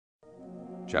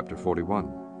Chapter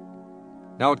 41.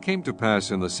 Now it came to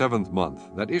pass in the 7th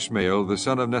month that Ishmael the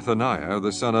son of Nethaniah,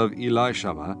 the son of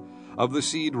Elishama, of the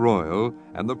seed royal,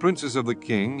 and the princes of the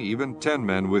king, even 10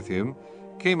 men with him,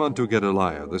 came unto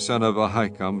Gedaliah the son of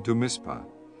Ahikam to Mizpah.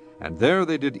 And there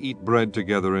they did eat bread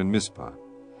together in Mizpah.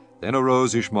 Then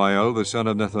arose Ishmael the son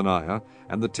of Nethaniah,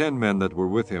 and the 10 men that were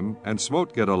with him, and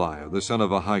smote Gedaliah the son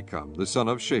of Ahikam, the son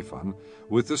of Shaphan,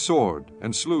 with the sword,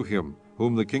 and slew him,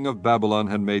 whom the king of Babylon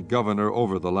had made governor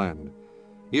over the land.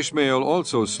 Ishmael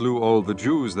also slew all the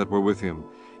Jews that were with him,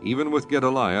 even with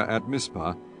Gedaliah at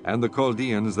Mizpah, and the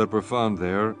Chaldeans that were found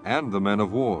there, and the men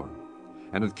of war.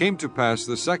 And it came to pass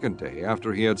the 2nd day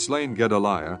after he had slain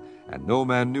Gedaliah, and no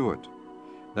man knew it,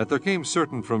 that there came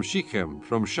certain from Shechem,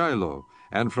 from Shiloh,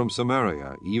 and from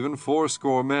Samaria, even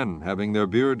 80 men, having their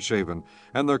beards shaven,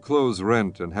 and their clothes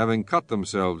rent, and having cut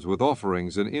themselves with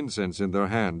offerings and incense in their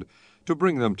hand, to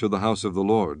bring them to the house of the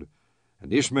Lord.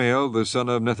 And Ishmael the son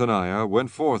of Nethaniah went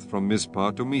forth from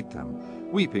Mizpah to meet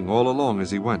them, weeping all along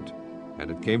as he went. And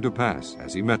it came to pass,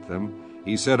 as he met them,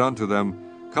 he said unto them,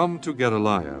 Come to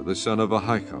Gedaliah the son of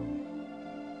Ahikam.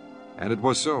 And it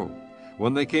was so,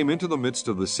 when they came into the midst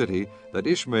of the city, that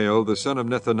Ishmael the son of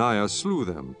Nethaniah slew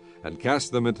them, and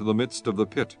cast them into the midst of the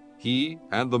pit, he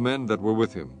and the men that were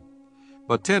with him.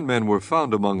 But 10 men were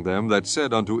found among them that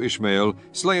said unto Ishmael,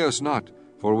 Slay us not,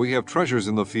 for we have treasures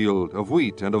in the field, of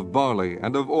wheat, and of barley,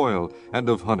 and of oil, and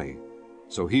of honey.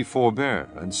 So he forbare,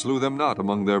 and slew them not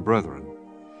among their brethren.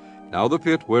 Now the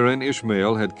pit wherein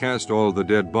Ishmael had cast all the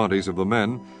dead bodies of the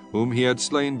men, whom he had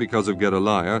slain because of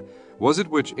Gedaliah, was it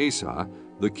which Asa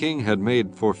the king had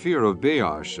made for fear of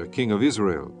Baash, a king of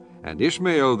Israel. And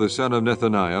Ishmael the son of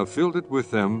Nethaniah filled it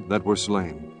with them that were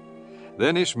slain.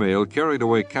 Then Ishmael carried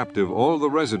away captive all the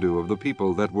residue of the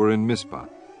people that were in Mizpah,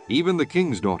 even the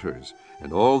king's daughters,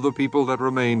 and all the people that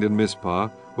remained in Mizpah,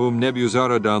 whom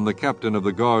Nebuzaradan the captain of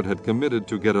the guard had committed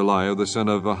to Gedaliah the son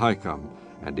of Ahikam.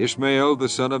 And Ishmael the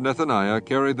son of Nethaniah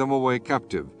carried them away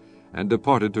captive, and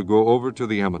departed to go over to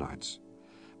the Ammonites.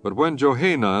 But when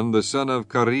Johanan the son of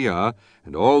Kareah,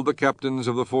 and all the captains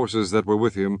of the forces that were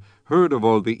with him, heard of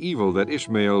all the evil that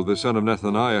Ishmael the son of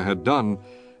Nethaniah had done,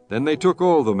 then they took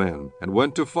all the men, and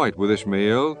went to fight with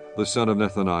Ishmael the son of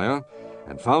Nethaniah,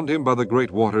 and found him by the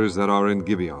great waters that are in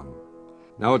Gibeon.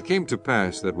 Now it came to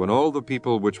pass that when all the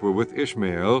people which were with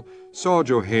Ishmael saw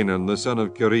Johanan the son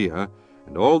of Kareah,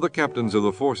 and all the captains of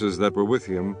the forces that were with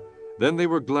him, then they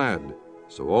were glad.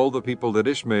 So all the people that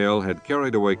Ishmael had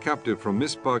carried away captive from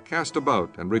Mizpah cast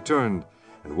about, and returned,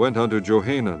 and went unto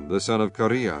Johanan the son of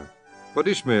Kareah. But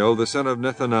Ishmael the son of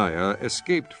Nethaniah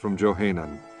escaped from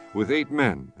Johanan with 8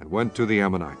 men, and went to the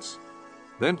Ammonites.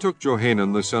 Then took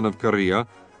Johanan the son of Kareah,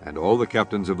 and all the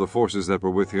captains of the forces that were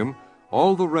with him,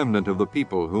 all the remnant of the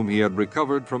people whom he had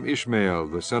recovered from Ishmael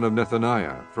the son of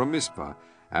Nethaniah, from Mizpah,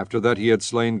 after that he had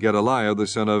slain Gedaliah the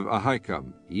son of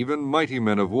Ahikam, even mighty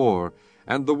men of war,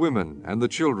 and the women, and the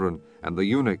children, and the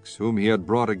eunuchs, whom he had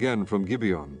brought again from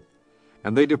Gibeon.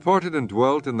 And they departed and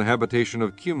dwelt in the habitation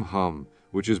of Kimham,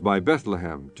 which is by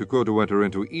Bethlehem, to go to enter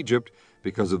into Egypt,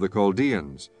 because of the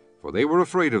Chaldeans. For they were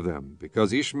afraid of them,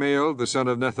 because Ishmael the son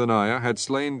of Nethaniah had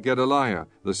slain Gedaliah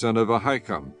the son of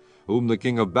Ahikam, whom the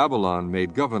king of Babylon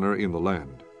made governor in the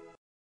land.